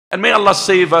And may Allah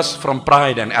save us from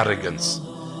pride and arrogance.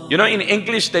 You know, in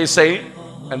English they say,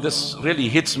 and this really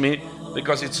hits me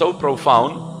because it's so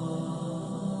profound,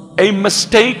 a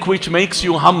mistake which makes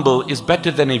you humble is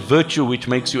better than a virtue which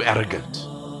makes you arrogant.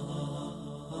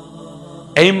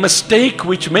 A mistake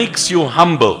which makes you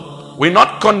humble. We're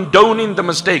not condoning the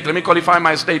mistake. Let me qualify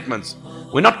my statements.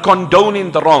 We're not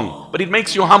condoning the wrong, but it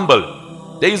makes you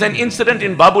humble. There is an incident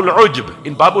in Babul Ujb,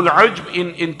 in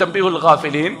Tanbihul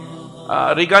Ghafilin,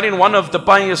 regarding one of the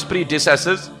pious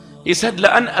predecessors. He said,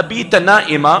 لَأَنْ أَبِيتَ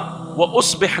نَائِمًا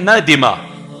وَأُصْبِحْ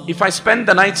نَادِمًا. If I spend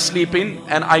the night sleeping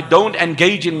and I don't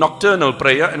engage in nocturnal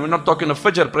prayer, and we're not talking of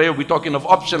Fajr prayer, we're talking of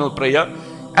optional prayer,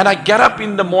 and I get up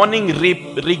in the morning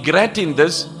regretting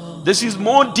this is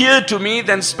more dear to me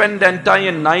than spend the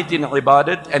entire night in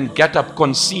ibadat and get up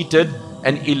conceited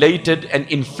and elated and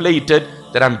inflated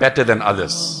that I'm better than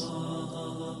others.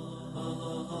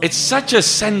 It's such a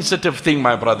sensitive thing,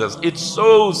 my brothers. It's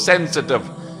so sensitive.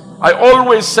 I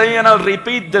always say, and I'll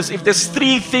repeat this, if there's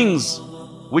three things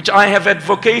which I have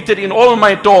advocated in all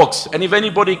my talks, and if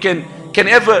anybody can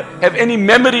ever have any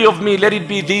memory of me, let it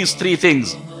be these three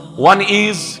things. One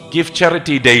is, give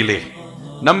charity daily.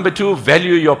 Number two,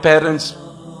 value your parents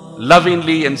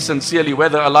lovingly and sincerely,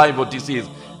 whether alive or deceased.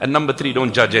 And number three,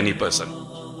 don't judge any person.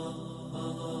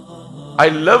 I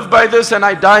live by this and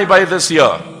I die by this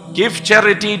here. Give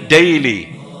charity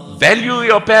daily. Value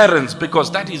your parents,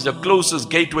 because that is the closest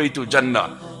gateway to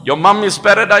Jannah. Your mom is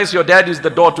paradise, your dad is the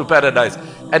door to paradise.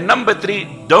 And number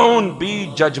three, don't be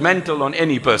judgmental on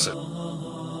any person.